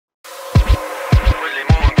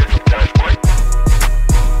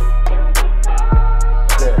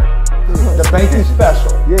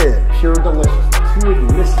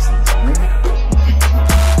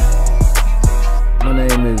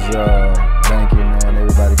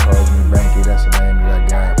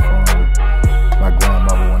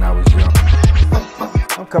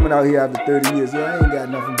coming out here after 30 years. Yeah, I ain't got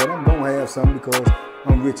nothing, but I'm gonna have something because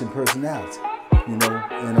I'm rich in personality, you know,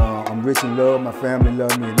 and I'm rich in love. My family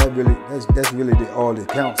love me, and that's really all that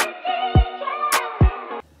counts.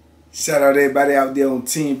 Shout out to everybody out there on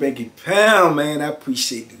Team Banky Pound, man. I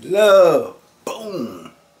appreciate the love. Boom.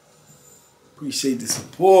 Appreciate the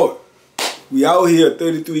support. We out here,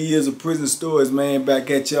 33 years of prison stories, man. Back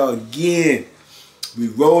at y'all again. We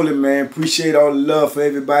rolling, man. Appreciate all the love for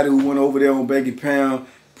everybody who went over there on Banky Pound,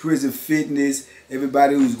 Prison Fitness,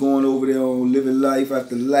 everybody who's going over there on Living Life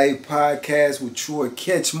After Life podcast with Troy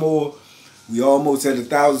Catchmore. We almost had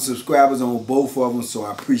 1,000 subscribers on both of them, so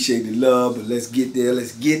I appreciate the love. But let's get there.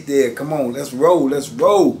 Let's get there. Come on, let's roll. Let's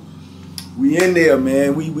roll. We in there,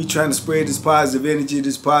 man. We trying to spread this positive energy,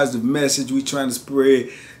 this positive message. We trying to spread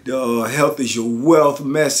the health is your wealth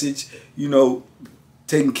message. You know,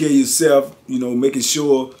 taking care of yourself. You know, making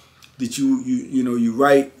sure that you're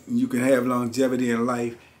right and you can have longevity in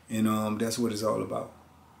life, and that's what it's all about.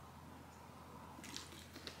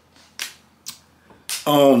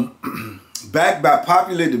 Back by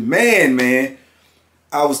popular demand, man.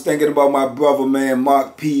 I was thinking about my brother, man,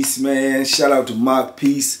 Mark Peace, man. Shout out to Mark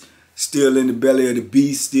Peace. Still in the belly of the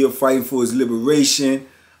beast, still fighting for his liberation.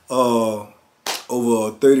 Over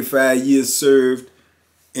 35 years served.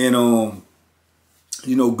 And,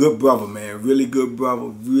 you know, good brother, man. Really good brother.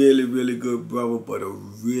 Really, really good brother, but a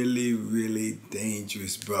really, really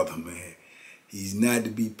dangerous brother, man. He's not to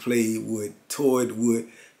be played with, toyed with,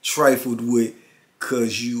 trifled with.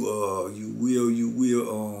 Cause you will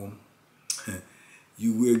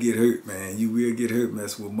get hurt, man. You will get hurt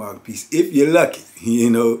messing with Mark Peace. If you're lucky,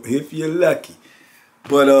 you know, if you're lucky.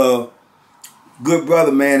 But good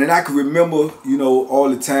brother, man. And I can remember, you know,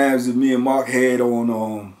 all the times that me and Mark had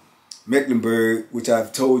on Mecklenburg, which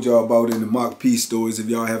I've told y'all about in the Mark Peace stories. If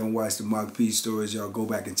y'all haven't watched the Mark Peace stories, y'all go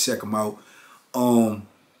back and check them out.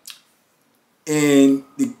 And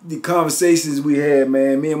the conversations we had,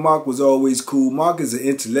 man, me and Mark was always cool. Mark is an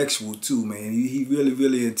intellectual too, man. He really,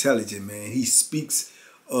 really intelligent, man. He speaks,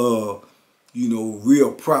 you know,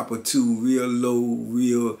 real proper too, real low,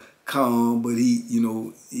 real calm. But he, you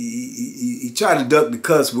know, he tried to duck the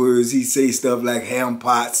cuss words. He say stuff like ham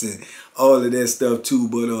pots and all of that stuff too.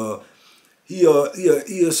 But he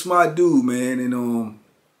a smart dude, man. And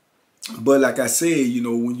but like I said, you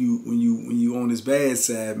know, when you on his bad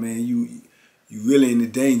side, man, you really in the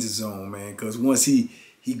danger zone, man. Because once he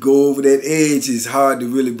go over that edge, it's hard to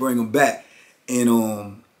really bring him back.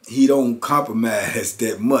 And he don't compromise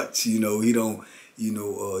that much, you know. He don't, you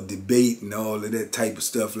know, debate and all of that type of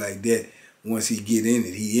stuff like that. Once he get in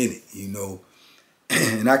it, he in it, you know.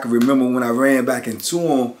 And I can remember when I ran back into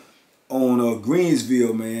him on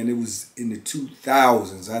Greensville, man. It was in the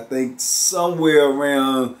 2000s. I think somewhere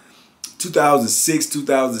around 2006,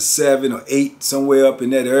 2007, or 8, somewhere up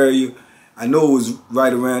in that area. I know it was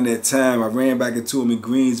right around that time. I ran back into him in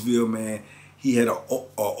Greensville, man. He had a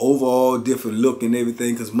overall different look and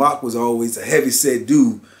everything, because Mark was always a heavy-set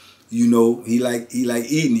dude. You know, he like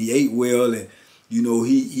eating. He ate well, and you know,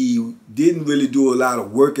 he didn't really do a lot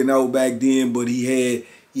of working out back then, but he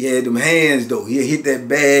had them hands though. He'd hit that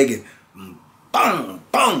bag and boom,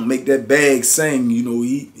 boom, make that bag sing. You know,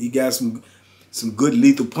 he got some good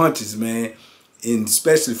lethal punches, man. And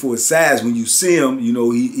especially for his size, when you see him, you know,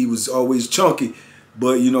 he was always chunky.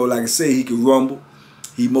 But, you know, like I say, he could rumble.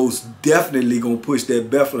 He most definitely going to push that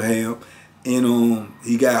Bethlehem. And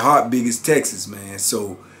he got heart big as Texas, man.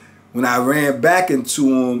 So when I ran back into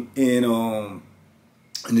him in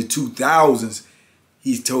the 2000s,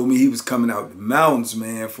 he told me he was coming out the mountains,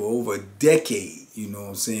 man, for over a decade. You know what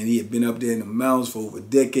I'm saying? He had been up there in the mountains for over a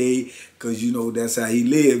decade because, you know, that's how he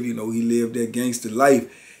lived. You know, he lived that gangster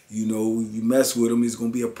life. You know, you mess with him, it's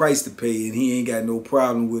going to be a price to pay, and he ain't got no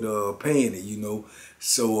problem with paying it, you know.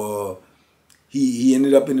 So he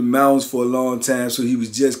ended up in the mountains for a long time, so he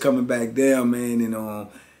was just coming back down, man. And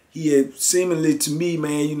he had seemingly, to me,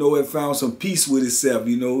 man, you know, had found some peace with himself,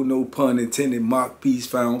 you know, no pun intended. Mark Peace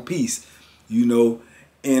found peace, you know.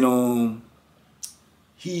 And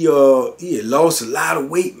he had lost a lot of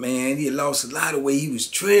weight, man. He had lost a lot of weight. He was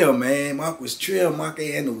trim, man. Mark was trim. Mark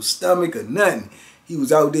ain't had no stomach or nothing. He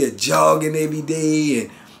was out there jogging every day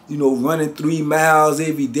and, you know, running 3 miles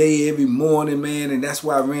every day, every morning, man. And that's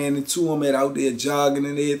why I ran into him out there jogging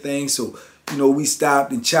and everything. So, you know, we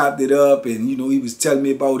stopped and chopped it up. And, you know, he was telling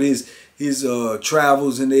me about his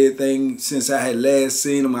travels and everything. Since I had last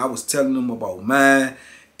seen him, I was telling him about mine.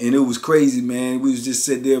 And it was crazy, man. We was just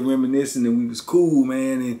sitting there reminiscing, and we was cool,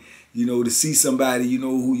 man. And, you know, to see somebody, you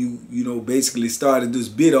know, who you know, basically started this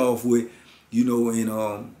bit off with, you know,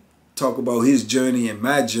 and talk about his journey and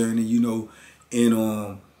my journey, you know,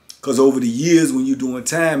 and Because over the years, when you're doing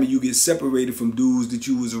time and you get separated from dudes that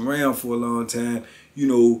you was around for a long time, you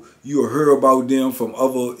know, you'll hear about them from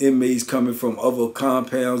other inmates coming from other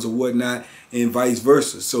compounds or whatnot, and vice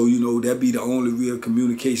versa. So, you know, that'd be the only real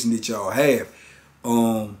communication that y'all have.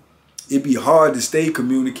 It'd be hard to stay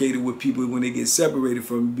communicated with people when they get separated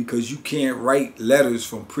from you, because you can't write letters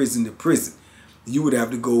from prison to prison. You would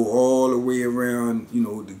have to go all the way around, you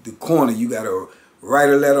know, the corner. You got to write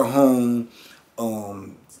a letter home,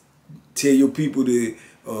 tell your people to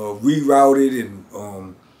reroute it,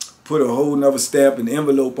 and put a whole nother stamp and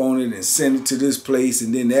envelope on it and send it to this place,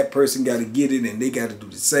 and then that person got to get it and they got to do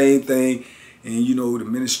the same thing. And you know, the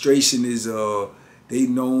administration is they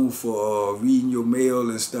known for reading your mail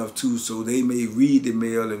and stuff too, so they may read the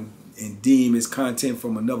mail and deem its content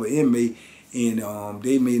from another inmate, and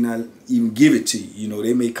they may not even give it to you. You know,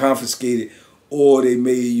 they may confiscate it, or they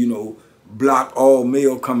may, you know, block all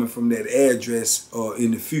mail coming from that address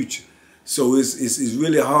in the future. So it's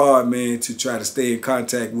really hard, man, to try to stay in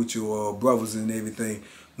contact with your brothers and everything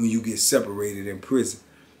when you get separated in prison.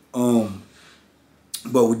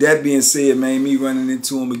 But with that being said, man, me running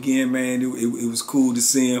into him again, man, it was cool to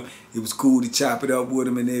see him. It was cool to chop it up with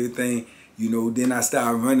him and everything. You know, then I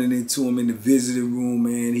started running into him in the visiting room,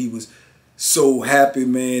 man. He was so happy,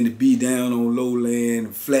 man, to be down on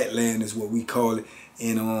lowland, flatland is what we call it.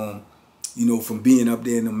 And, you know, from being up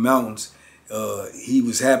there in the mountains, he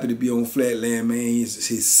was happy to be on flatland, man.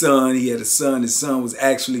 His son, he had a son. His son was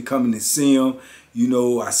actually coming to see him. You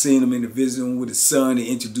know, I seen him in the visiting room with his son.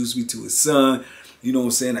 He introduced me to his son. You know what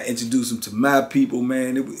I'm saying? I introduced him to my people,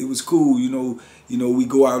 man. It was cool, you know, we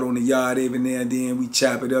go out on the yard every now and then. We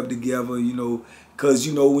chop it up together, you know. Because,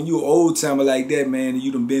 you know, when you're an old-timer like that, man, and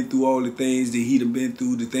you done been through all the things that he done been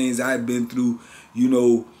through, the things I've been through, you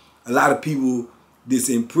know, a lot of people that's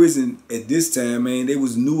in prison at this time, man, they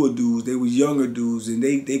was newer dudes, they was younger dudes, and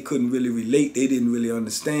they couldn't really relate. They didn't really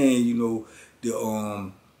understand, you know,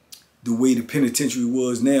 the way the penitentiary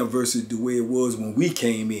was now versus the way it was when we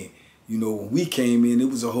came in. You know, when we came in, it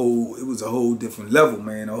was a whole different level,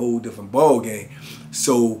 man, a whole different ball game.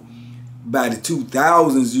 So by the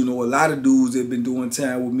 2000s, you know, a lot of dudes that been doing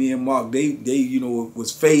time with me and Mark, they you know,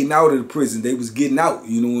 was fading out of the prison. They was getting out,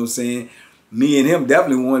 you know what I'm saying? Me and him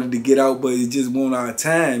definitely wanted to get out, but it just wasn't our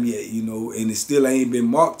time yet, you know, and it still ain't been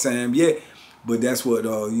Mark time yet. But that's what,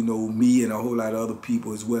 you know, me and a whole lot of other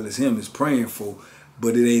people as well as him is praying for.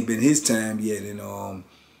 But it ain't been his time yet. And,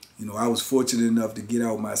 you know, I was fortunate enough to get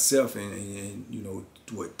out myself in you know,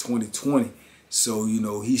 what, 2020. So, you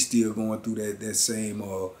know, he's still going through that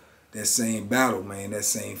same battle, man, that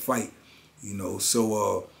same fight, you know.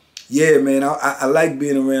 So, yeah, man, I like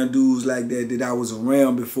being around dudes like that I was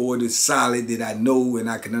around before, that's solid, that I know and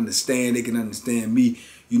I can understand. They can understand me.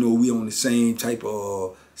 You know, we on the same type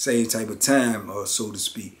of time, so to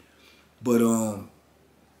speak. But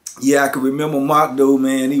yeah, I can remember Mark though,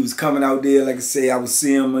 man. He was coming out there, like I say, I would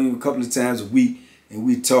see him a couple of times a week, and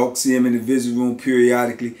we talk, see him in the visit room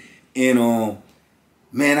periodically. And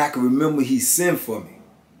man, I can remember he sent for me.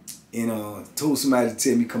 And told somebody to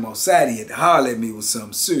tell me come outside. He had to holler at me with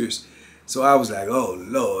something serious. So I was like, oh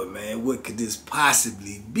Lord, man, what could this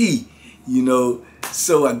possibly be? You know,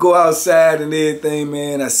 so I go outside and everything,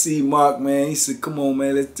 man. I see Mark, man. He said, come on,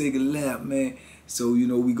 man, let's take a lap, man. So, you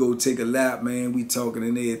know, we go take a lap, man. We talking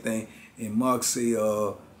and everything. And Mark say,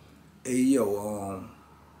 hey, yo,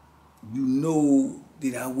 you know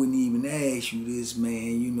that I wouldn't even ask you this,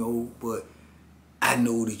 man, you know, but I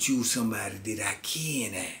know that you somebody that I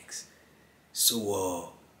can ask.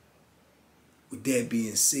 So, with that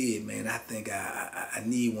being said, man, I think I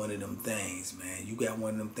need one of them things, man. You got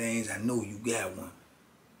one of them things? I know you got one.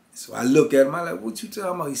 So I look at him, I'm like, what you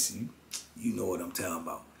talking about? He said, you know what I'm talking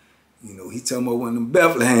about. You know, he talking about one of them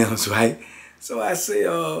Bethlehems, right? So I say,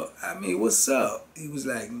 I mean, what's up? He was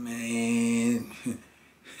like, man,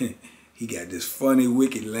 he got this funny,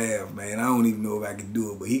 wicked laugh, man. I don't even know if I can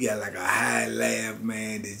do it, but he got like a high laugh,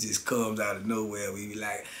 man, that just comes out of nowhere. We be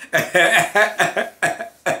like,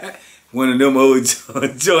 one of them old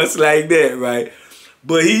joints like that, right?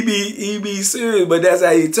 But he be serious, but that's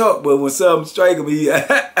how he talk. But when something strike him, he,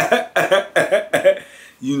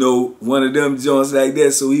 you know, one of them joints like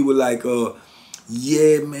that. So he was like,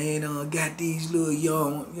 yeah, man, got these little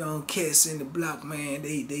young cats in the block, man.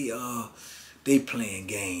 They playing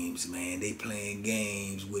games, man. They playing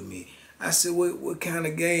games with me. I said, what kind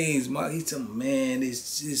of games, Mark? He told me, man,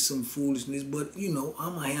 it's just some foolishness, but, you know,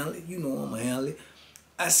 I'ma handle it. You know I'ma handle it.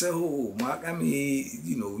 I said, oh, Mark, I mean,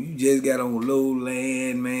 you know, you just got on low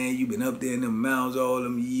land, man. You been up there in them mountains all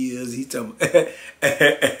them years. He talking,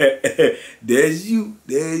 there's you,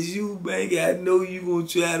 Banky. I know you gonna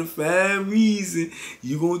try to find reason.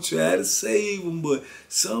 You gonna try to save them, but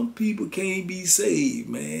some people can't be saved,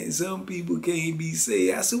 man. Some people can't be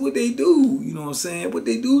saved. I said, what they do? You know what I'm saying? What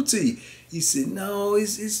they do to you? He said, no,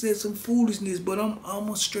 it's some foolishness, but I'm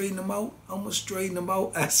gonna straighten them out. I'm gonna straighten them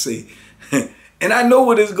out. I say, and I know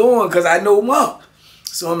where it's going because I know Mark.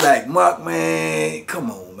 So I'm like, Mark, man, come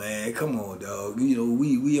on, man. Come on, dog. You know,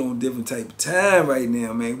 we on different type of time right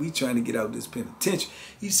now, man. We trying to get out this penitentiary.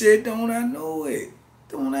 He said, don't I know it?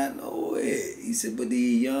 Don't I know it? He said, but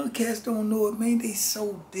these young cats don't know it, man. They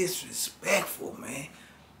so disrespectful, man.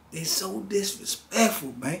 They so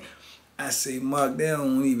disrespectful, man. I say, Mark, they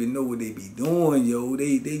don't even know what they be doing, yo.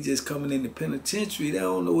 They just coming in the penitentiary. They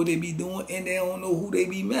don't know what they be doing, and they don't know who they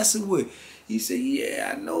be messing with. He said,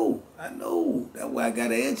 yeah, I know. That's why I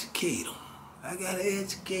gotta educate them. I gotta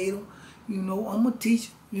educate them. You know, I'm gonna teach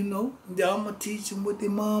them, you know. I'm gonna teach them what their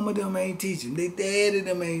mama them ain't teaching. Their daddy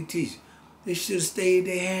them ain't teaching. They should have stayed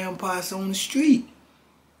their hand pots on the street.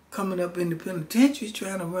 Coming up in the penitentiary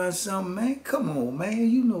trying to run something, man. Come on,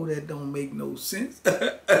 man. You know that don't make no sense.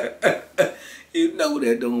 You know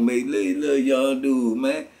that don't make little young dude,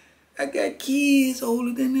 man. I got kids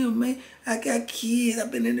older than them, man. I got kids. I've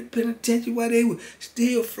been in the penitentiary while they were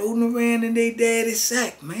still floating around in their daddy's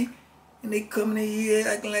sack, man. And they coming in here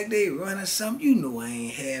acting like they running something. You know I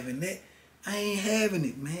ain't having that. I ain't having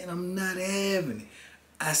it, man. I'm not having it.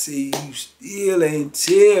 I say, you still ain't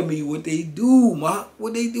tell me what they do, Mark.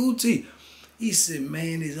 What they do to you? He said,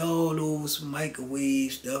 man, it's all over some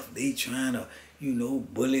microwave stuff. They trying to, you know,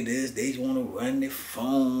 bully this. They want to run their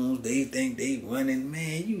phones. They think they running.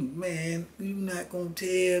 Man, you not going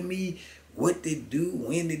to tell me what they do,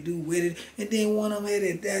 when they do, where they. And then one of them had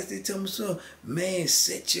that dash. They tell me, son, man,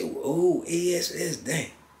 set your old ASS down.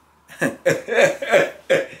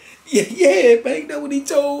 yeah, Bank, that's what he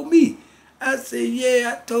told me. I said,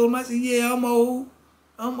 yeah, I told him, I said, yeah, I'm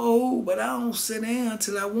old, but I don't sit down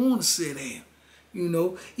until I want to sit down. You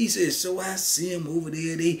know, he said, so I see them over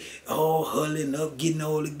there, they all huddling up, getting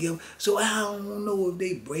all together. So I don't know if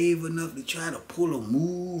they brave enough to try to pull a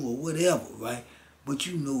move or whatever, right? But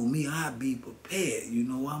you know me, I be prepared. You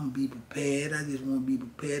know, I'm going to be prepared. I just want to be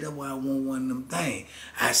prepared. That's why I want one of them things.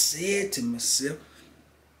 I said to myself,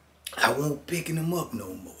 I won't picking them up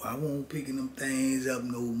no more. I won't picking them things up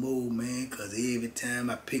no more, man, because every time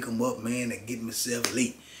I pick them up, man, I get myself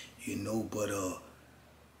late, you know. But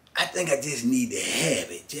I think I just need to have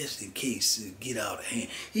it just in case it get out of hand.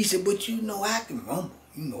 He said, but you know, I can rumble.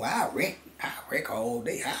 You know, I wreck all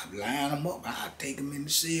day. I line them up. I take them in the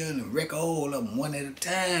cell and wreck all of them one at a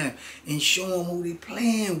time and show them who they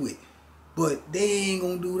playing with. But they ain't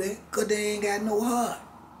going to do that because they ain't got no heart.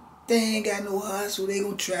 They ain't got no heart, so they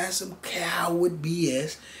gonna try some coward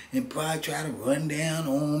BS and probably try to run down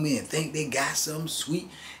on me and think they got something sweet,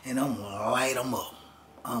 and I'm gonna light them up.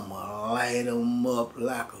 I'm gonna light them up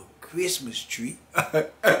like a Christmas tree.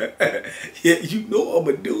 Yeah, you know I'm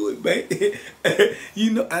gonna do it, man.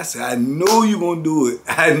 You know, I said, I know you gonna do it.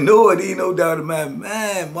 I know it, ain't no doubt in my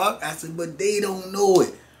mind, Mark. I said, but they don't know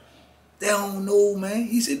it. They don't know, man.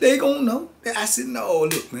 He said, they gonna know. I said, no,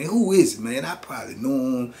 look, man, who is it, man? I probably know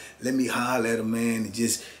him. Let me holler at him, man, and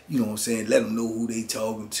just, you know what I'm saying, let them know who they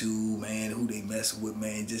talking to, man, who they messing with,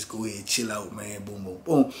 man. Just go ahead and chill out, man. Boom, boom,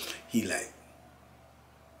 boom. He like,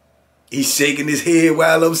 he's shaking his head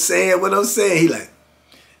while I'm saying what I'm saying. He like,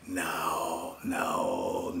 no,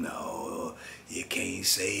 you can't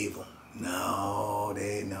save them. No,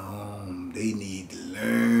 they need to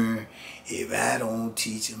learn. If I don't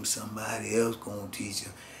teach them, somebody else gonna teach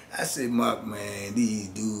them. I said, Mark, man, these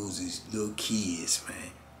dudes is little kids,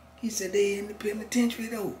 man. He said, they in the penitentiary,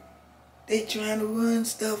 though. They trying to run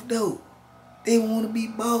stuff, though. They want to be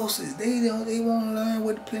bosses. They want to learn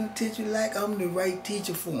what the penitentiary like. I'm the right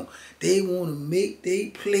teacher for them. They want to make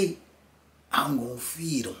they plate. I'm going to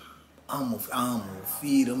feed them. I'm gonna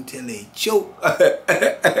feed them till they choke.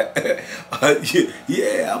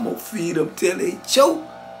 Yeah, I'm going to feed them till they choke.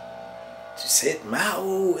 Set my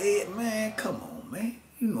old head, man, come on, man.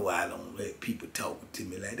 You know I don't let people talking to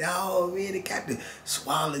me like that. I already got to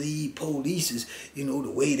swallow these polices, you know, the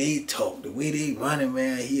way they talk, the way they running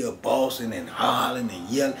around here bossing and hollering and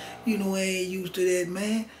yelling. You know, I ain't used to that,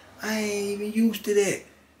 man. I ain't even used to that.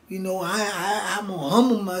 You know, I'm going to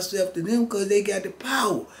humble myself to them because they got the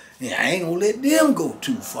power. And I ain't going to let them go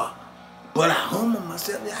too far. But I humble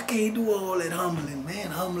myself. I can't do all that humbling,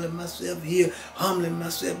 man. Humbling myself here, humbling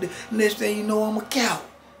myself there. Next thing you know, I'm a coward.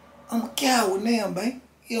 I'm a coward now, man.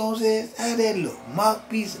 You know what I'm saying? How that look? Mark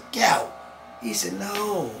piece of cow. He said,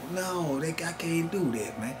 no, I can't do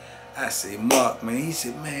that, man. I said, Mark, man. He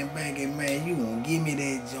said, man, Banky, man, you gonna give me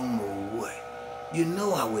that joint or what? You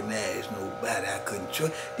know I wouldn't ask nobody I couldn't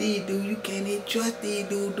trust. These dudes, you can't even trust these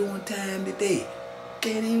dudes doing time today.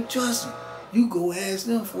 Can't even trust them. You go ask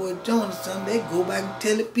them for a joint or something, they go back and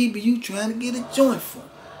tell the people you trying to get a joint from.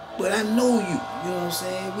 But I know you know what I'm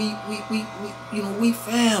saying? We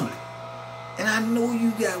family. And I know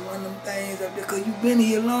you got one of them things up there because you been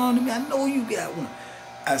here long to me. I know you got one.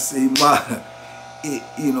 I say, I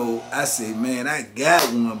say, man, I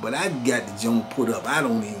got one, but I got the joint put up. I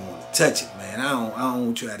don't even want to touch it, man. I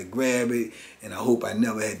don't try to grab it, and I hope I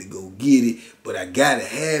never had to go get it, but I gotta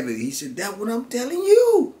have it. He said, that's what I'm telling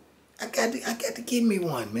you. I got to get me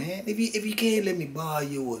one, man. If you can't let me borrow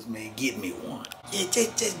yours, man, get me one. Yeah,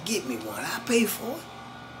 just get me one. I'll pay for it.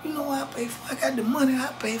 You know what I pay for? I got the money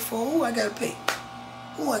I pay for. Who I gotta pay?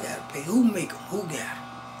 Who I gotta pay? Who make them? Who got them?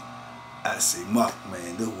 I say, Mark,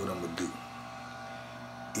 man, that's what I'm gonna do.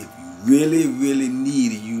 If you really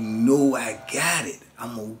need it, you know I got it.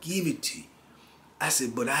 I'm gonna give it to you. I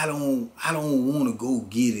said, but I don't want to go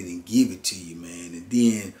get it and give it to you, man. And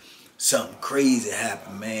then something crazy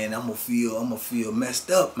happen, man. I'm gonna feel messed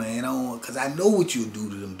up, man. Cause I know what you'll do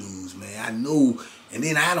to them dudes, man. I know, and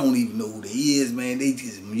then I don't even know who they is, man. They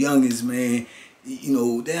just youngest, man. You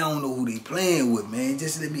know, they don't know who they playing with, man.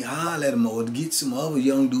 Just let me holler at them or get some other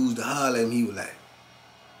young dudes to holler at him. He was like,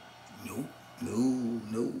 no.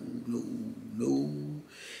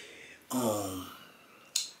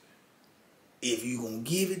 If you gonna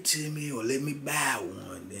give it to me or let me buy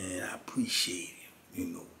one, then I appreciate it, you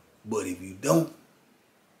know. But if you don't,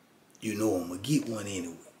 you know I'm gonna get one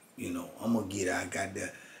anyway. You know, I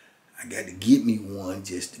got to get me one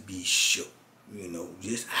just to be sure. You know,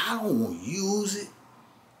 I don't want to use it.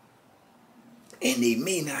 And they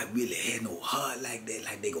may not really have no heart like that,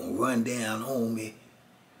 like they gonna run down on me.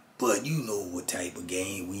 But you know what type of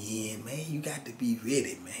game we in, man. You got to be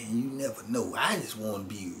ready, man. You never know. I just want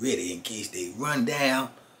to be ready in case they run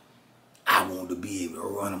down. I want to be able to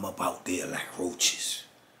run them up out there like roaches.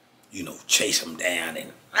 You know, chase them down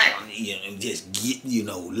and just get,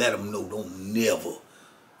 let them know don't never,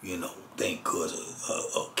 think cause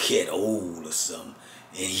a cat old or something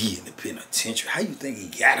and he in the penitentiary. How you think he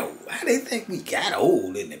got old? How they think we got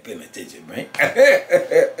old in the penitentiary, man?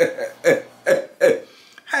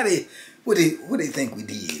 What they think we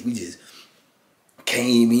did? We just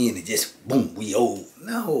came in and just boom, we old.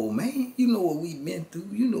 No, man. You know what we been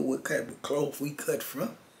through. You know what type of cloth we cut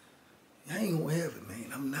from. I ain't gonna have it,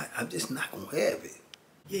 man. I'm just not gonna have it.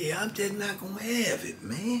 Yeah, I'm just not gonna have it,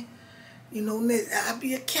 man. You know, I'd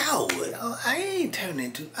be a coward. I ain't turning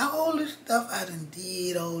into all this stuff I done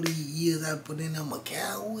did all these years I put in. I'm a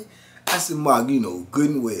coward. I said, Mark, you know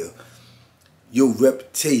good and well. Your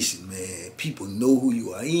reputation, man. People know who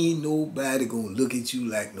you are. Ain't nobody gonna look at you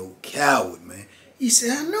like no coward, man. He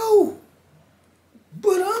said, I know.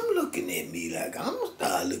 But I'm looking at me like I'm gonna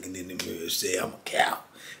start looking in the mirror and say I'm a coward.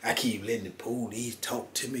 I keep letting the police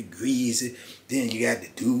talk to me greasy. Then you got the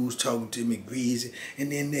dudes talking to me greasy.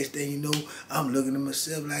 And then next thing you know, I'm looking at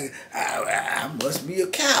myself like I must be a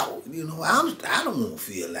coward. You know, I don't want to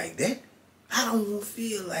feel like that. I don't want to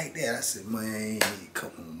feel like that. I said, man,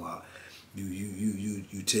 come on, Mark.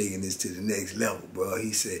 You taking this to the next level, bro.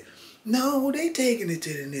 He said, no, they taking it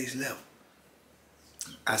to the next level.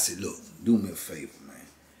 I said, look, do me a favor, man.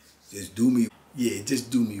 Just do me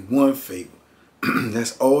one favor.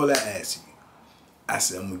 That's all I ask you. I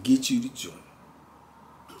said, I'm going to get you the joint.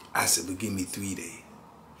 I said, but give me 3 days.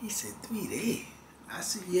 He said, 3 days? I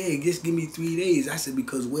said, yeah, just give me 3 days. I said,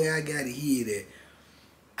 because where I got it here that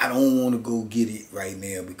I don't want to go get it right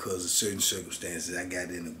now because of certain circumstances. I got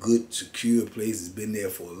it in a good, secure place. It's been there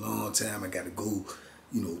for a long time. I got to go,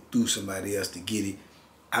 through somebody else to get it.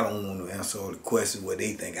 I don't want to answer all the questions where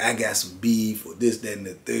they think I got some beef or this, that, and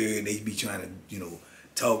the third. They be trying to,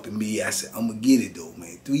 talk to me. I said, I'm going to get it though,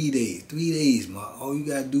 man. 3 days. 3 days, man. All you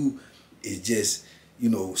got to do is just,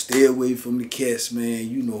 stay away from the cats, man.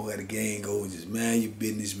 You know how the gang goes. Just mind your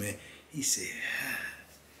business, man. He said,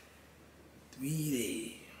 3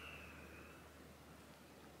 days.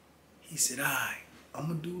 He said, all right, I'm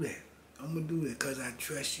going to do that. I'm going to do that because I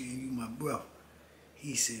trust you and you my brother.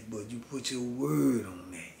 He said, but you put your word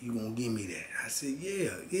on that. You going to give me that. I said,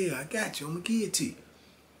 yeah, I got you. I'm going to give it to you.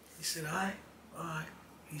 He said, all right.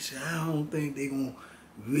 He said, I don't think they going to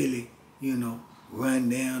really, run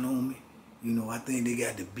down on me. I think they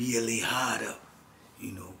got the BLA hard up.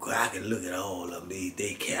 Cause I can look at all of them.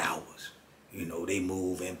 They cowards. They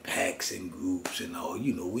move in packs and groups and all.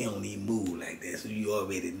 We don't even move like that. So you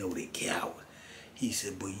already know they cowards. He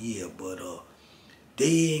said, but yeah, but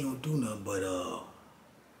they ain't gonna do nothing but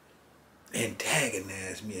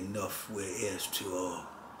antagonize me enough whereas to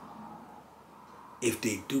if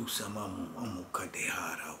they do something, I'm gonna cut their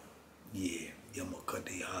heart out. Yeah, I'm gonna cut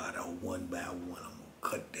their heart out one by one. I'm gonna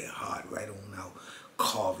cut their heart right on out,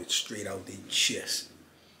 carve it straight out their chest.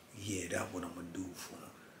 Yeah, that's what I'm gonna do for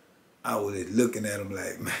them. I was looking at them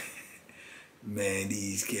like, man,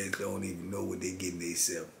 these cats don't even know what they getting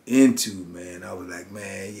themselves into, man. I was like,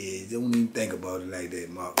 man, yeah, don't even think about it like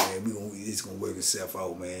that, Mark, man. It's gonna work itself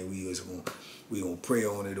out, man. We gonna pray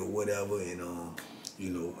on it or whatever, and you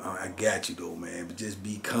know, I got you though, man. But just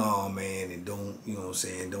be calm, man, and don't, you know what I'm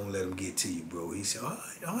saying, don't let them get to you, bro. He said, all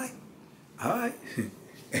right, all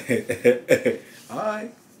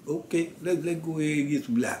right, okay, let's go ahead and get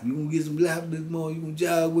some laps. You gonna get some laps this morning? You gonna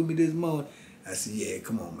jog with me this morning? I said, yeah,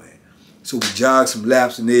 come on, man. So we jogged some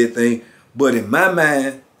laps and everything. But in my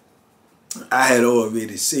mind, I had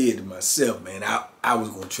already said to myself, man, I was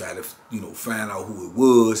gonna try to, you know, find out who it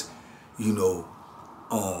was, you know,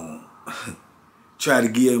 try to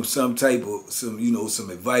give them some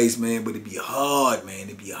advice, man, but it'd be hard, man.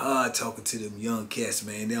 It'd be hard talking to them young cats,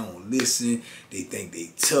 man. They don't listen. They think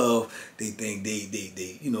they tough. They think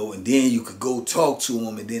they you know, and then you could go talk to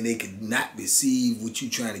them and then they could not receive what you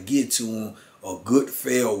trying to get to them, a good,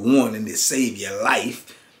 fair warning to save your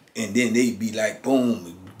life. And then they'd be like,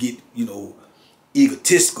 boom, get, you know,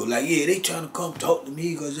 egotistical. Like, yeah, they trying to come talk to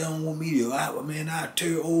me because they don't want me to, I tear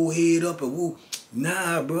your old head up and woo.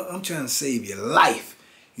 Nah, bro, I'm trying to save your life.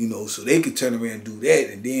 You know, so they could turn around and do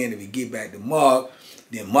that. And then if we get back to Mark,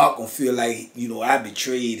 then Mark gonna feel like, you know, I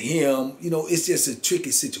betrayed him. You know, it's just a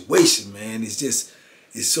tricky situation, man.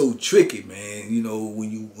 It's so tricky, man. You know,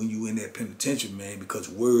 when you in that penitentiary, man, because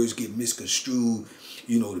words get misconstrued,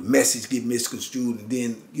 you know, the message get misconstrued, and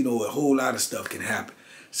then, you know, a whole lot of stuff can happen.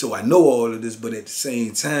 So I know all of this, but at the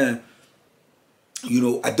same time, you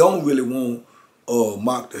know, I don't really want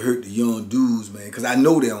Mark to hurt the young dudes, man, because I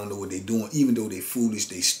know they don't know what they're doing. Even though they foolish,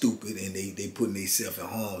 they stupid, and they putting themselves in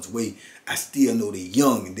harm's way, I still know they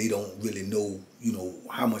young and they don't really know, you know,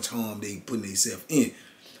 how much harm they putting themselves in.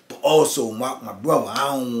 But also, Mark, my brother,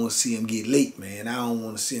 I don't want to see him get late, man. I don't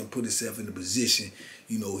want to see him put himself in a position,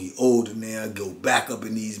 you know, he older now, go back up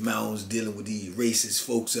in these mountains dealing with these racist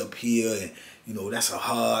folks up here. And, you know, that's a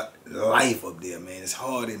hard life up there, man. It's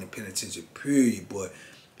hard in the penitentiary, period, but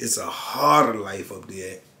it's a harder life up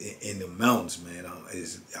there in the mountains, man.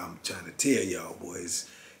 I'm trying to tell y'all, boys,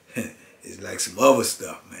 it's like some other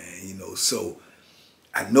stuff, man, you know. So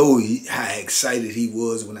I know how excited he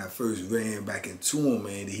was when I first ran back into him,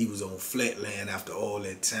 man, that he was on flatland after all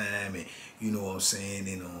that time, and you know what I'm saying,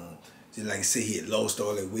 and just like I said, he had lost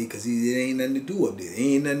all that weight because it ain't nothing to do up there. It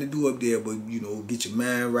ain't nothing to do up there but, you know, get your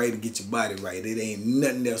mind right and get your body right. It ain't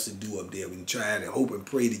nothing else to do up there. We can try to hope and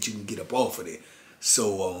pray that you can get up off of there.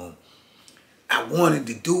 So I wanted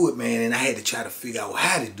to do it, man, and I had to try to figure out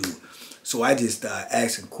how to do it. So I just started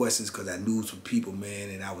asking questions because I knew some people, man,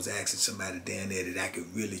 and I was asking somebody down there that I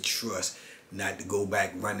could really trust not to go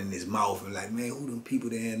back running his mouth and like, man, who them people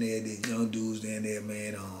down there, the young dudes down there,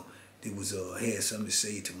 man, they was had something to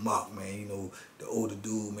say to Mark, man, you know, the older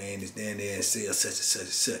dude, man, is down there and say such and such and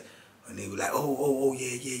such. And they were like, oh,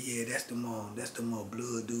 yeah, that's them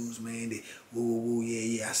blood dudes, man. They, whoa,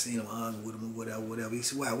 yeah, I seen them arguing with them or whatever. He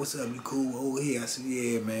said, wow, what's up, you cool? Oh, here. I said,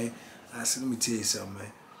 yeah, man. I said, let me tell you something,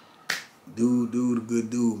 man. Dude, a good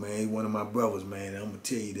dude, man. He one of my brothers, man. I'm gonna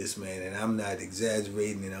tell you this, man, and I'm not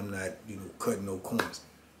exaggerating and I'm not, you know, cutting no corners.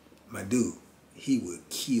 My dude, he would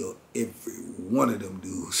kill every one of them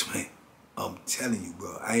dudes, man. I'm telling you,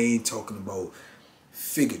 bro. I ain't talking about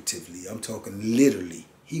figuratively. I'm talking literally.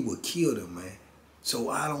 He would kill them, man. So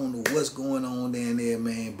I don't know what's going on down there,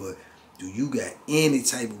 man, but do you got any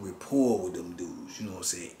type of rapport with them dudes? You know what I'm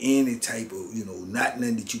saying? Any type of, you know, not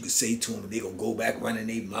nothing that you could say to them and they gonna go back running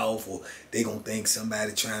their mouth, or they gonna think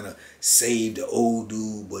somebody trying to save the old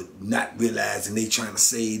dude but not realizing they trying to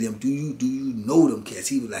save them. Do you know them cats?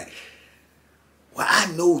 He was like, well,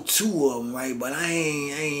 I know two of them, right, but I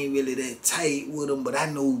ain't really that tight with them, but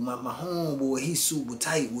I know my homeboy, he's super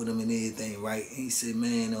tight with them and everything, right? He said,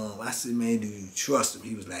 man, I said, man, do you trust him?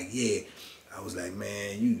 He was like, yeah. I was like,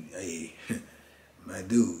 man, hey, my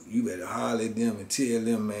dude, you better holler at them and tell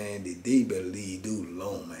them, man, that they better leave dude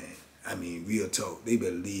alone, man. I mean, real talk, they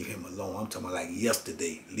better leave him alone. I'm talking about like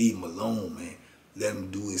yesterday. Leave him alone, man. Let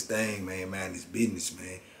him do his thing, man, mind his business,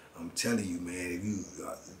 man. I'm telling you, man,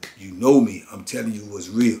 if you know me, I'm telling you what's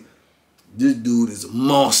real. This dude is a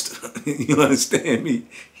monster. You understand me?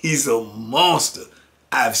 He's a monster.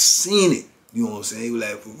 I've seen it. You know what I'm saying? He was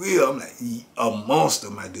like, for real. I'm like, a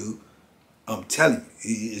monster, my dude. I'm telling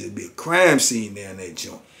you, it'd be a crime scene down that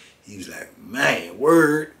joint. He was like, man,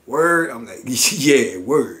 word. I'm like, yeah,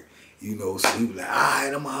 word. You know, so he was like, all right,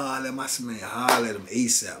 I'm going to holler at him. I said, man, holler at him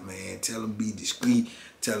ASAP, man. Tell him be discreet.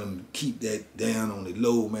 Tell him keep that down on the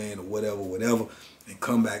low, man, or whatever. And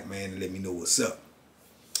come back, man, and let me know what's up.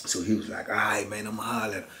 So he was like, all right, man, I'm going to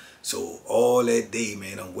holler at him. So all that day,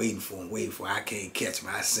 man, I'm waiting for him. I can't catch him.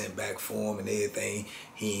 I sent back for him and everything.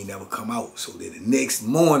 He ain't never come out. So then the next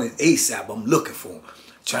morning, ASAP, I'm looking for him.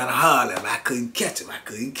 Trying to holler at him. I couldn't catch him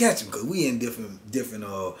because we in different,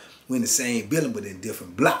 we in the same building, but in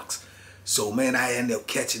different blocks. So, man, I ended up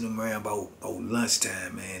catching him around about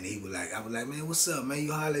lunchtime, man. He was like, I was like, man, what's up, man?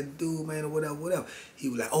 You holler at the dude, man, or whatever. He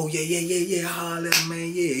was like, oh, yeah, I holler at him,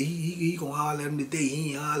 man. Yeah, he gonna holler at him today.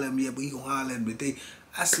 He ain't holler at him yet, but he gonna holler at him today.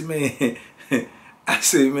 I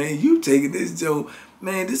said, man, you taking this joke.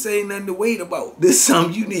 Man, this ain't nothing to wait about. This is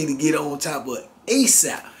something you need to get on top of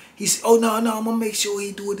ASAP. He said, oh, no, I'm going to make sure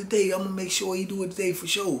he do it today. For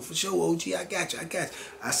sure, OG. I got you.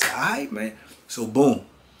 I said, all right, man. So, boom.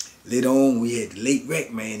 Later on, we had the late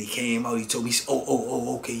wreck, man. He came out. He told me, he said,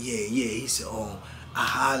 oh, okay, yeah. He said, I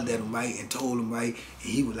hollered at him, right, and told him, right.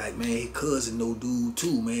 And he was like, man, his cousin know dude,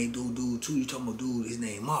 too, man. Dude, too. You talking about dude, his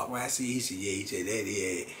name Mark, right? I said, he said, yeah. He said, that,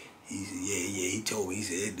 yeah. He said, yeah. He told me, he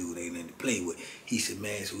said, that dude ain't nothing to play with. He said,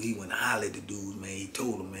 man, so he went and hollered at the dude, man. He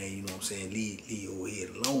told him, man, you know what I'm saying, leave your head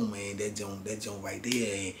alone, man. That joint right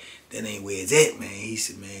there, that ain't where it's at, man. He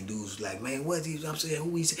said, man, dude was like, man, what he, I'm saying,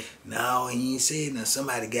 who he said? No, he ain't said nothing.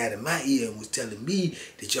 Somebody got in my ear and was telling me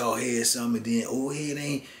that y'all had something, and then old head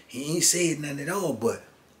he ain't said nothing at all, but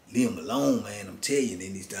leave him alone, man. I'm telling you.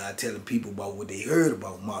 Then he started telling people about what they heard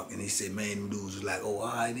about Mark. And he said, man, them dudes was like, oh, all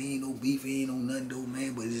right, there ain't no beef, ain't no nothing, though,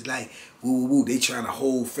 man. But it's like, woo. They trying to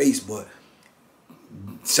hold face, but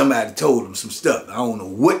somebody told them some stuff. I don't know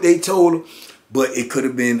what they told them, but it could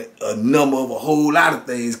have been a number of a whole lot of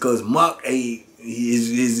things because Mark,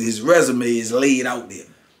 his resume is laid out there.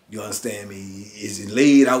 You understand me? It's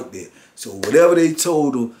laid out there. So whatever they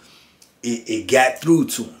told him, it got through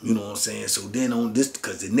to him, you know what I'm saying? So then on this,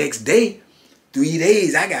 because the next day, 3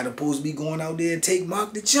 days, I got supposed to be going out there and take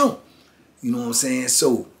Mark the jump. You know what I'm saying?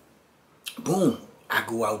 So, boom, I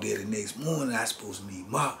go out there the next morning, I supposed to meet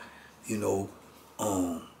Mark, you know,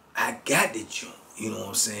 I got the jump, you know what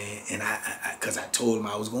I'm saying? And because I told him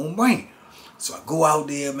I was going to bring it. So I go out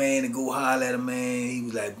there, man, and go holler at him, man. He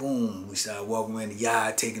was like, boom. We started walking around the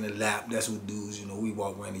yard, taking a lap. That's what dudes, you know, we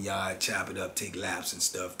walk around the yard, chop it up, take laps and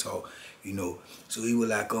stuff, talk, you know. So he was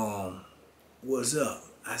like, what's up?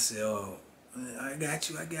 I said, I got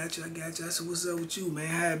you. I said, what's up with you, man?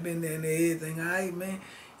 How I been there and everything? All right, man?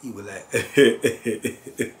 He was like,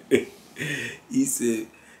 he said,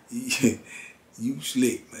 you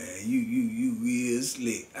slick, man. You real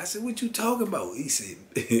slick. I said, what you talking about? He said,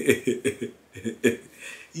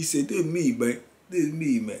 this me, man. This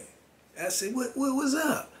me, man. I said, what's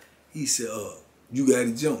up? He said, you got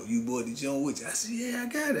a jump. You bought the jump with you. I said, yeah, I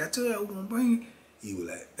got it. I told you I was going to bring it. He was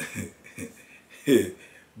like,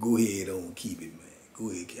 go ahead on, keep it, man. Go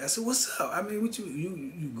ahead. I said, what's up? I mean, what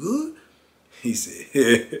you good? He said,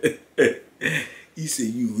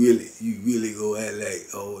 you really go act like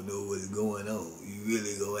I don't know what's going on. You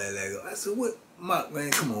really go act like, I said, what? Mark,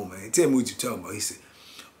 man, come on, man. Tell me what you talking about. He said,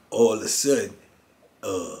 all of a sudden,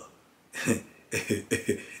 the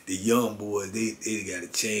young boys, they got to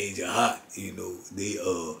change a heart. You know, they,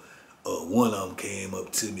 one of them came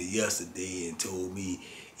up to me yesterday and told me,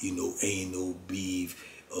 you know, ain't no beef,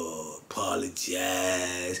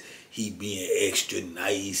 apologize, he being extra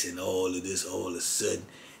nice and all of this all of a sudden.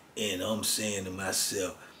 And I'm saying to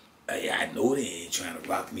myself, I know they ain't trying to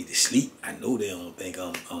rock me to sleep. I know they don't think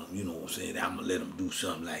I'm you know what I'm saying, I'm going to let them do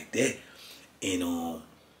something like that. And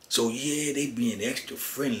so yeah, they being extra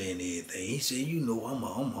friendly and everything. He said, you know, I'm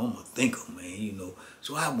a thinker, man, you know.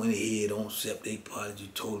 So I went ahead on accept their apology,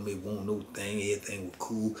 told them it won't no thing, everything was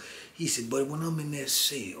cool. He said, but when I'm in that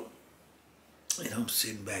cell, and I'm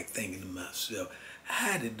sitting back thinking to myself,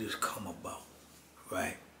 how did this come about,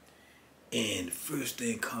 right? And the first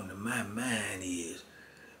thing come to my mind is,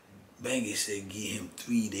 Banky said give him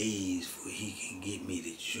 3 days before he can get me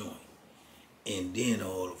the joint. And then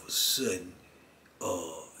all of a sudden,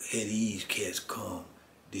 had these cats come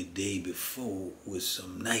the day before with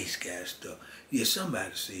some nice guy stuff. Yeah,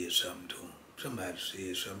 somebody said something to him.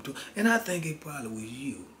 And I think it probably was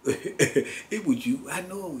you. It was you. I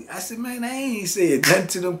know. I said, man, I ain't said nothing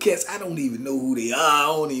to them cats. I don't even know who they are. I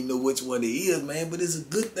don't even know which one they is, man. But it's a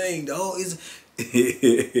good thing, dog.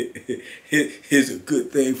 it's a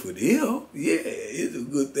good thing for them. Yeah, it's a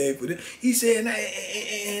good thing for them. He said, and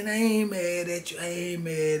I ain't mad at you. I ain't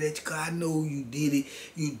mad at you, cause I know you did it.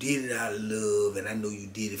 You did it out of love, and I know you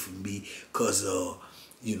did it for me, cause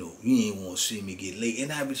you know, you ain't want to see me get late,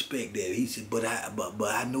 and I respect that. He said, but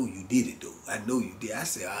I know you did it though. I know you did. I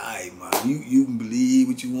said, all right, man, you can believe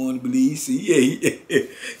what you want to believe. He said,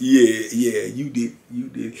 yeah, you did.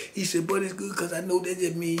 He said, but it's good because I know that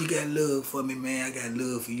just means you got love for me, man. I got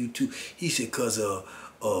love for you too. He said, cause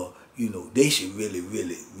you know, they should really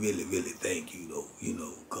thank you though, you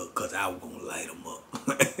know, cause I was gonna light them up.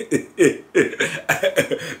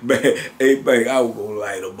 Man, hey, man, I was gonna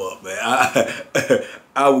light them up, man.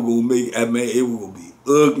 I was gonna make, man, it was gonna be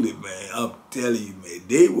ugly, man. I'm telling you, man.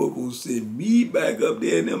 They were gonna send me back up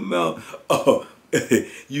there in the mountain. Oh,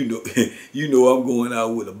 you know I'm going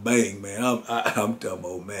out with a bang, man. I'm talking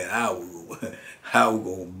about, man, I was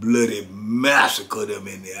gonna bloody massacre them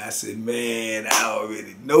in there. I said, man, I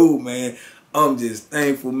already know, man. I'm just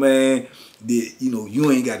thankful, man, that, you know,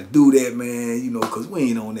 you ain't got to do that, man, you know, because we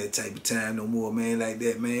ain't on that type of time no more, man, like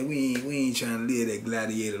that, man. We ain't trying to live that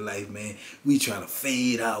gladiator life, man. We trying to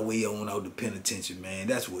fade our way on out the penitentiary, man.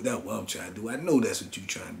 That's what I'm trying to do. I know that's what you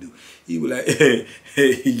trying to do. He was like,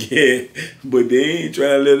 yeah, but they ain't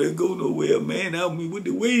trying to let us go nowhere, man. I mean, what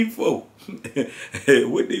they waiting for?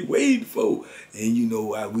 What they waiting for? And, you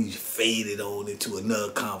know, we faded on into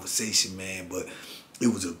another conversation, man, but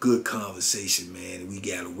it was a good conversation, man, and we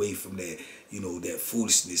got away from that, you know, that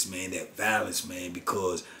foolishness, man, that violence, man,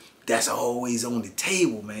 because that's always on the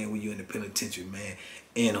table, man, when you're in the penitentiary, man.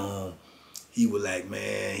 And he was like,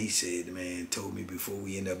 man, he said, man, told me before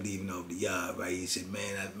we end up leaving off the yard, right? He said,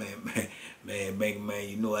 man, Banky, man,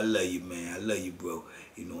 you know I love you, man. I love you, bro.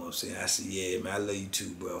 You know what I'm saying? I said, yeah, man, I love you too,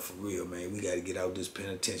 bro, for real, man. We got to get out this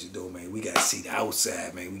penitentiary, though, man. We got to see the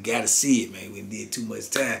outside, man. We got to see it, man. We did too much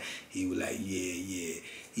time. He was like, yeah.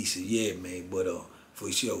 He said, yeah, man, but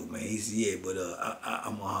for sure, man. He said, yeah, but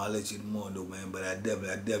I'm going to holler at you tomorrow, though, man. But I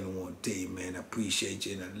definitely want to tell you, man, I appreciate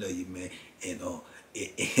you and I love you, man. And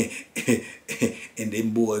and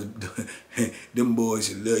them boys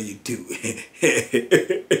should love you too.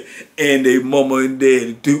 And they mama and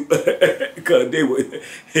daddy too. Cause they would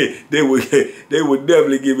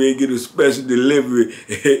definitely get a special delivery.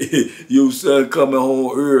 Your son coming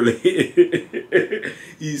home early.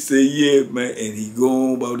 He said, yeah, man, and he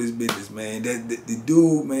go on about his business, man. The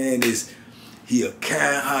dude, man, he a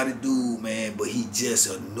kind-hearted dude, man, but he just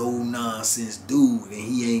a no-nonsense dude, and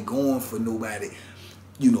he ain't going for nobody,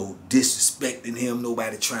 you know, disrespecting him,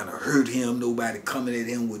 nobody trying to hurt him, nobody coming at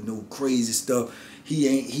him with no crazy stuff.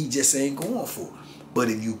 He just ain't going for it. But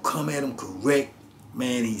if you come at him correct,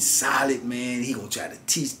 man, he's solid, man. He gonna try to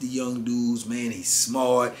teach the young dudes, man. He's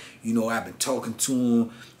smart. You know, I've been talking to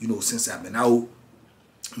him, you know, since I've been out.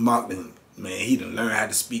 Mark, man, he done learned how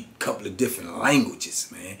to speak a couple of different languages,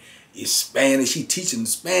 man. It's Spanish. He teaching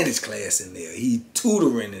Spanish class in there. He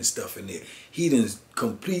tutoring and stuff in there. He done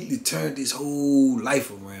completely turned his whole life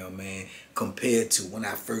around, man, compared to when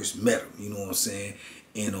I first met him. You know what I'm saying?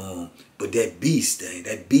 And but that beast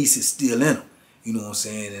is still in him. You know what I'm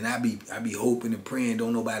saying? And I be hoping and praying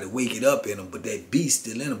don't nobody wake it up in him, but that beast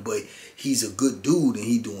still in him. But he's a good dude and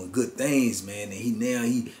he doing good things, man.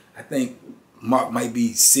 And I think Mark might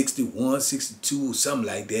be 61, 62 or something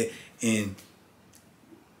like that. And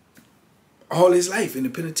all his life in the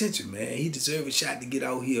penitentiary, man. He deserves a shot to get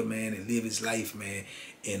out here, man, and live his life, man.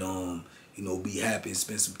 And you know, be happy and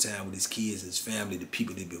spend some time with his kids, his family, the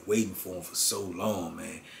people that been waiting for him for so long,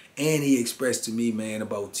 man. And he expressed to me, man,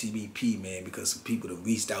 about TBP, man, because some people that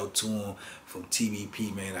reached out to him from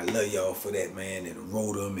TBP, man. I love y'all for that, man, and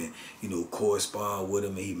wrote him and, you know, correspond with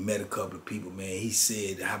him. And he met a couple of people, man. He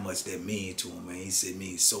said how much that means to him, man. He said it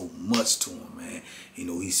means so much to him, man. You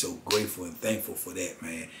know, he's so grateful and thankful for that,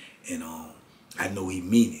 man. And I know he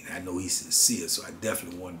mean it. I know he's sincere. So I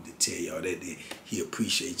definitely wanted to tell y'all that he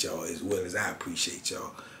appreciate y'all as well as I appreciate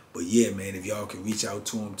y'all. But yeah, man, if y'all can reach out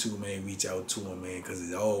to him too, man, reach out to him, man, because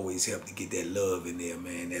it always helps to get that love in there,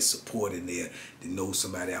 man, that support in there, to know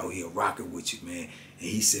somebody out here rocking with you, man. And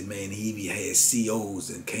he said, man, he even had COs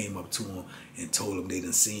that came up to him and told him they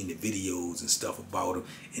done seen the videos and stuff about him.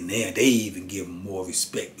 And then they even give him more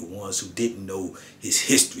respect, the ones who didn't know his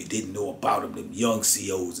history, didn't know about him, them young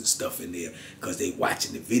COs and stuff in there, because they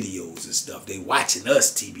watching the videos and stuff. They watching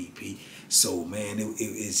us, TBP. So, man,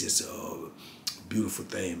 it's just beautiful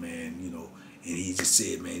thing, man, you know. And he just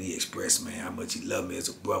said, man, he expressed, man, how much he loved me as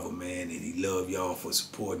a brother, man, and he loved y'all for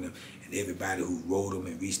supporting him, and everybody who wrote him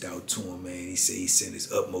and reached out to him, man. He said he sent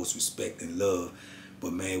his utmost respect and love.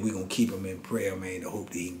 But, man, we're going to keep him in prayer, man, to hope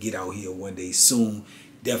that he can get out here one day soon,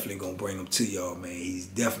 definitely gonna bring him to y'all, man. He's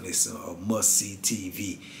definitely a must-see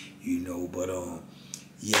TV, you know. But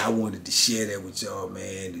yeah, I wanted to share that with y'all,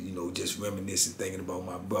 man. You know, just reminiscing, thinking about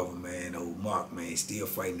my brother, man, old Mark, man, still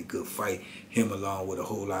fighting a good fight. Him along with a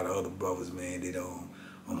whole lot of other brothers, man, that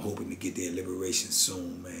I'm hoping to get their liberation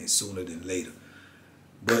soon, man, sooner than later.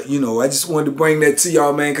 But you know, I just wanted to bring that to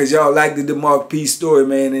y'all, man, because y'all liked the Mark P story,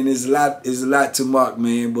 man, and there's a lot to Mark,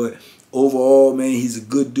 man. But overall, man, he's a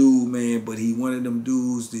good dude, man. But he one of them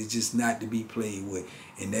dudes that's just not to be played with,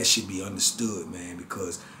 and that should be understood, man,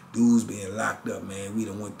 because dudes being locked up, man, we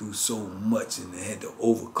done went through so much and had to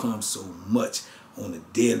overcome so much on a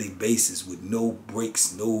daily basis with no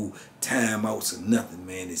breaks, no timeouts or nothing,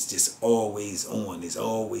 man. It's just always on. It's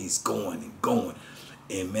always going and going.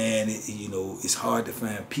 And man, you know, it's hard to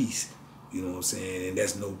find peace. You know what I'm saying? And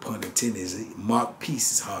that's no pun intended. Mark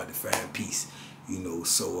peace is hard to find peace. You know,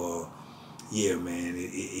 so yeah, man,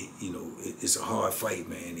 you know, it's a hard fight,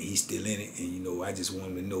 man, and he's still in it. And you know, I just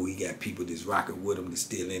want him to know he got people that's rocking with him, that's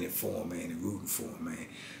still in it for him, man, and rooting for him, man.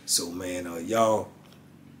 So man, y'all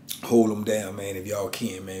hold him down, man. If y'all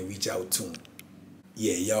can, man, reach out to him.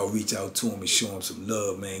 Yeah, y'all reach out to him and show him some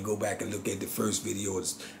love, man. Go back and look at the first video. I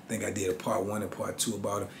think I did a part 1 and part 2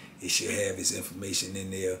 about him. It should have his information in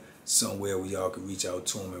there somewhere where y'all can reach out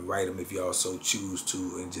to him and write him if y'all so choose to,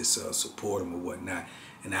 and just support him or whatnot.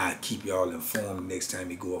 And I'll keep y'all informed next time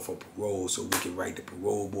he go off for parole, so we can write the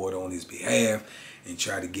parole board on his behalf and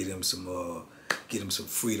try to get him some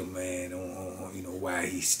freedom, man, on you know, why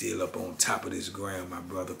he's still up on top of this ground, my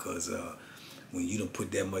brother, because when you don't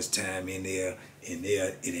put that much time in there,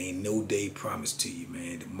 it ain't no day promised to you,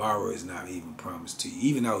 man. Tomorrow is not even promised to you.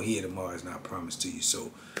 Even out here, tomorrow is not promised to you.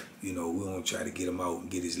 So, you know, we're going to try to get him out and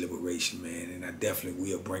get his liberation, man. And I definitely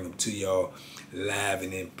will bring him to y'all live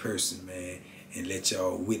and in person, man, and let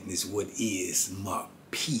y'all witness what is Mark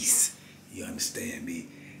Peace. You understand me?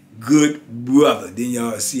 Good brother. Then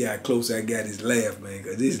y'all see how close I got his laugh, man,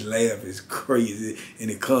 because his laugh is crazy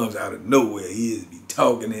and it comes out of nowhere. He is be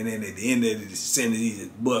talking and then at the end of the sentence he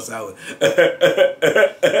just busts out.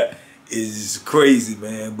 It's just crazy,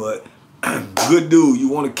 man. But good dude. You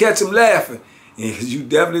want to catch him laughing, and you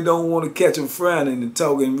definitely don't want to catch him frowning and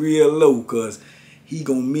talking real low, because he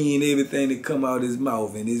gonna mean everything that come out his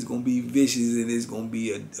mouth, and it's gonna be vicious, and it's gonna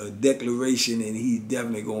be a declaration, and he's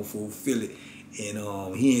definitely gonna fulfill it.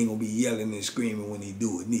 And he ain't gonna be yelling and screaming when he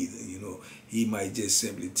do it neither. You know, he might just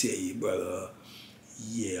simply tell you, brother,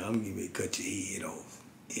 yeah, I'm gonna cut your head off.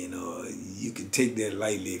 And you can take that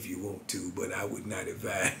lightly if you want to, but I would not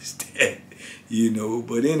advise that. You know.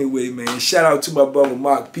 But anyway, man, shout out to my brother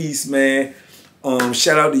Mark Peace, man.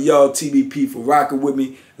 Shout out to y'all TBP for rocking with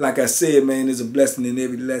me. Like I said, man, there's a blessing in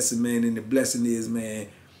every lesson, man, and the blessing is, man,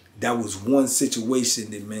 that was one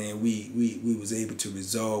situation that, man, we was able to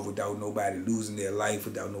resolve without nobody losing their life,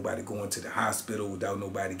 without nobody going to the hospital, without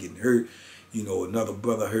nobody getting hurt. You know, another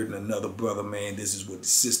brother hurting another brother, man. This is what the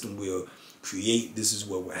system will create. This is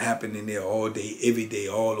what will happen in there all day, every day,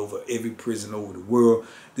 all over every prison over the world.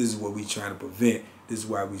 This is what we're trying to prevent. This is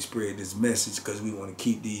why we spread this message, because we want to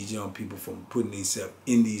keep these young people from putting themselves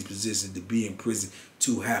in these positions to be in prison,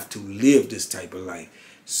 to have to live this type of life.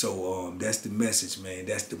 So that's the message, man.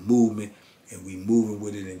 That's the movement, and we moving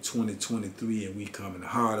with it in 2023, and we coming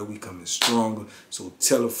harder, we coming stronger. So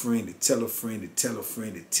tell a friend to tell a friend to tell a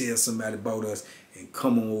friend to tell somebody about us, and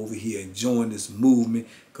come on over here and join this movement,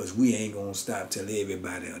 because we ain't gonna stop till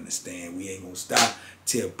everybody understand. We ain't gonna stop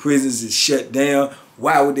till prisons is shut down.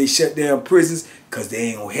 Why would they shut down prisons? Because they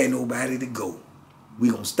ain't gonna have nobody to go.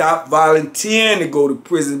 We gonna stop volunteering to go to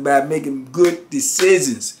prison by making good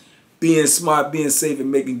decisions. Being smart, being safe,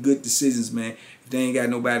 and making good decisions, man. If they ain't got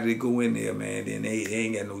nobody to go in there, man, then they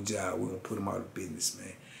ain't got no job. We're going to put them out of business,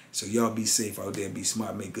 man. So y'all be safe out there. Be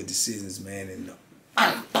smart, make good decisions, man. And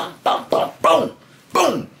boom,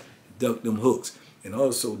 boom, duck them hooks. And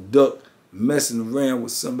also duck messing around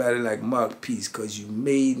with somebody like Mark Peace, because you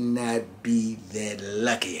may not be that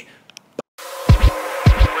lucky.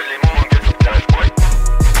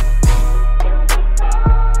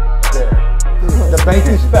 The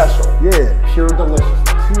Banky special. Yeah. Pure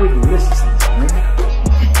deliciousness. Pure deliciousness, man.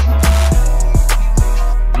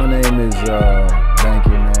 My name is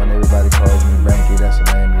Banky, man. Everybody calls me Banky. That's the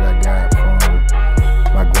name that I got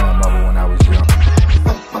from my grandmother when I was young.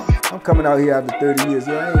 I'm coming out here after 30 years.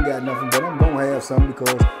 Yeah, I ain't got nothing, but I'm going to have something,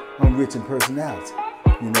 because I'm rich in personality.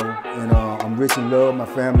 You know, and I'm rich in love. My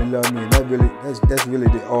family love me, and that's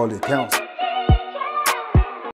really all that counts.